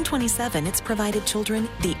 1927, it's provided children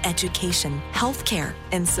the education, health care,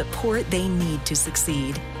 and support they need to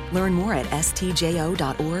succeed. Learn more at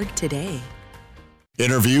stjo.org today.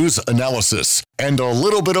 Interviews, analysis, and a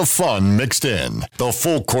little bit of fun mixed in. The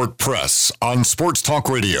Full Court Press on Sports Talk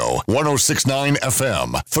Radio, 106.9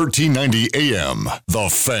 FM, 1390 AM. The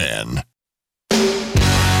Fan.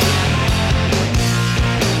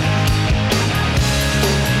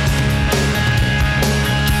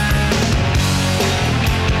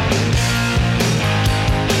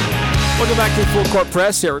 Welcome back to the Full Court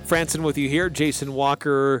Press. Eric Franson with you here. Jason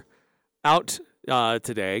Walker out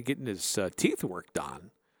today, getting his teeth worked on.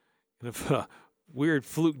 And a weird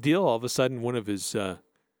fluke deal. All of a sudden, one of his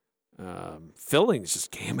fillings just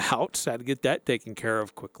came out. So I had to get that taken care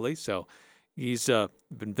of quickly. So he's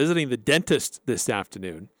been visiting the dentist this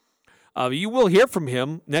afternoon. You will hear from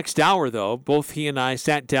him next hour, though. Both he and I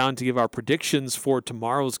sat down to give our predictions for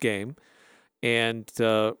tomorrow's game. And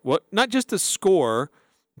not just a score,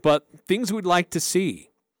 but things we'd like to see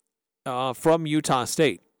from Utah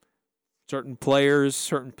State. Certain players,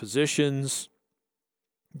 certain positions.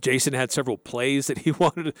 Jason had several plays that he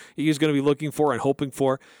was going to be looking for and hoping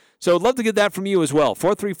for. So I'd love to get that from you as well.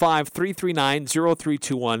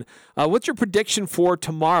 435-339-0321. What's your prediction for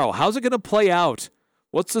tomorrow? How's it going to play out?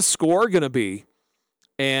 What's the score going to be?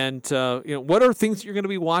 And what are things that you're going to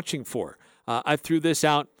be watching for? I threw this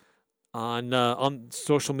out on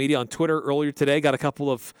social media, on Twitter earlier today. Got a couple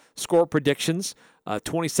of score predictions.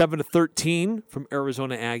 27-13 from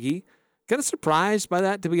Arizona Aggie. Kind of surprised by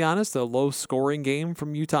that, to be honest. A low-scoring game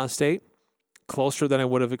from Utah State. Closer than I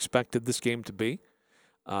would have expected this game to be.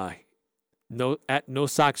 No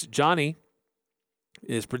Socks Johnny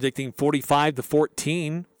is predicting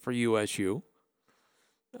 45-14 for USU.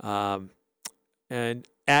 And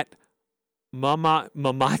at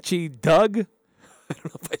Mamachi Doug, I don't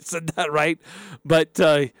know if I said that right, but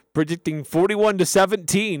predicting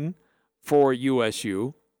 41-17 for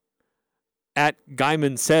USU. At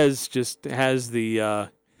Guyman Says just has the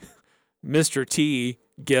Mr. T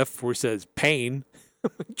gif where it says pain.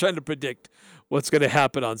 Trying to predict what's going to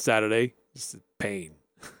happen on Saturday. Just pain.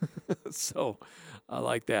 So I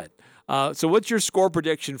like that. So what's your score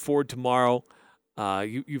prediction for tomorrow?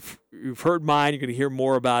 You've heard mine. You're going to hear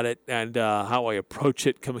more about it and how I approach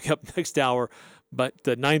it coming up next hour. But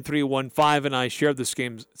 9315 and I share this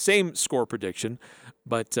game's same score prediction,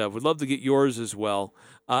 but would love to get yours as well.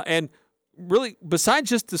 And really, besides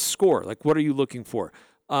just the score, like what are you looking for?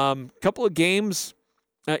 Couple of games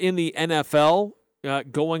in the NFL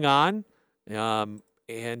going on, and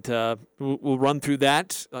we'll run through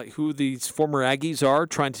that, who these former Aggies are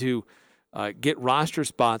trying to get roster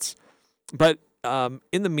spots. But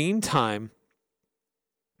in the meantime,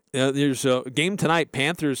 there's a game tonight,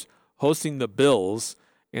 Panthers hosting the Bills,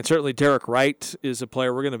 and certainly Derek Wright is a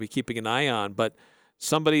player we're going to be keeping an eye on, but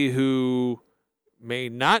somebody who may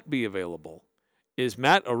not be available is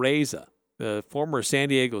Matt Araiza, the former San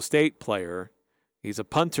Diego State player. He's a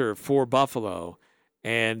punter for Buffalo,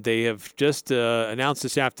 and they have just announced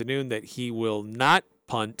this afternoon that he will not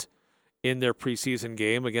punt in their preseason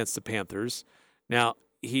game against the Panthers. Now,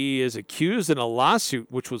 he is accused in a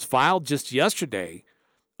lawsuit which was filed just yesterday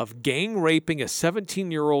of gang raping a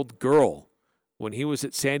 17-year-old girl when he was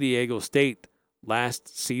at San Diego State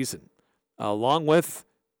last season, along with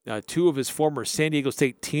two of his former San Diego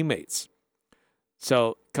State teammates.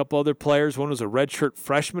 So a couple other players. One was a redshirt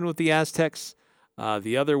freshman with the Aztecs.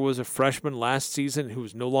 The other was a freshman last season who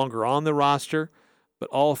was no longer on the roster. But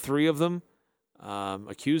all three of them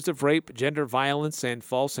accused of rape, gender violence, and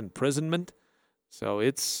false imprisonment. So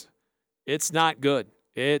it's not good.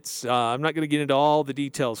 I'm not going to get into all the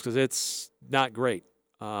details because it's not great.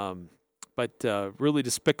 But really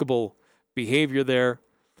despicable behavior there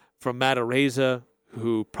from Matt Araiza,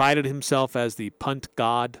 who prided himself as the punt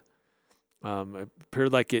god. It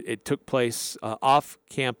appeared like it took place off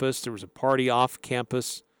campus. There was a party off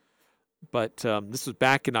campus. But this was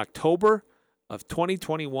back in October of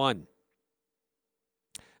 2021.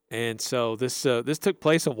 And so this took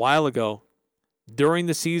place a while ago during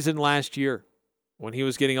the season last year when he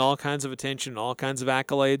was getting all kinds of attention, all kinds of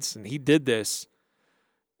accolades. And he did this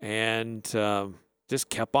and just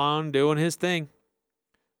kept on doing his thing.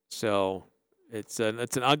 So it's an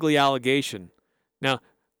ugly allegation. Now,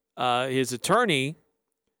 his attorney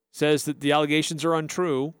says that the allegations are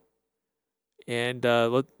untrue, and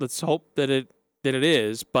let's hope that it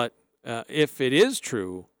is. But if it is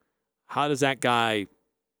true, how does that guy,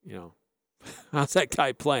 how's that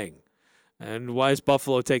guy playing, and why is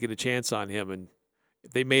Buffalo taking a chance on him? And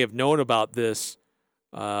they may have known about this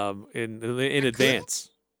in advance.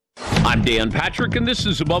 I'm Dan Patrick, and this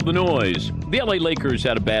is Above the Noise. The LA Lakers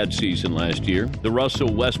had a bad season last year. The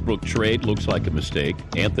Russell Westbrook trade looks like a mistake.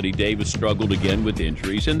 Anthony Davis struggled again with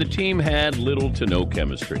injuries, and the team had little to no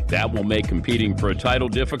chemistry. That will make competing for a title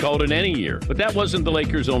difficult in any year. But that wasn't the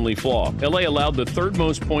Lakers' only flaw. LA allowed the third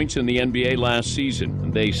most points in the NBA last season,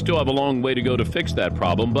 and they still have a long way to go to fix that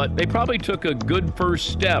problem, but they probably took a good first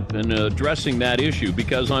step in addressing that issue,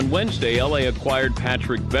 because on Wednesday, LA acquired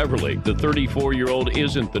Patrick Beverley. The 34-year-old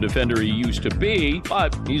isn't the defender he used to be,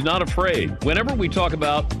 but he's not afraid. Whenever we talk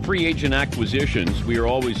about free agent acquisitions, we are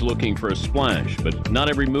always looking for a splash, but not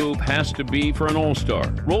every move has to be for an all-star.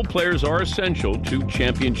 Role players are essential to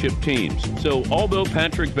championship teams. So although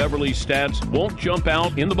Patrick Beverley's stats won't jump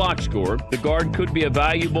out in the box score, the guard could be a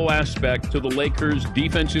valuable aspect to the Lakers'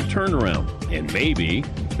 defensive turnaround, and maybe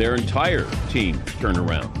their entire team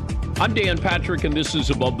turnaround. I'm Dan Patrick, and this is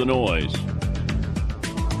Above the Noise.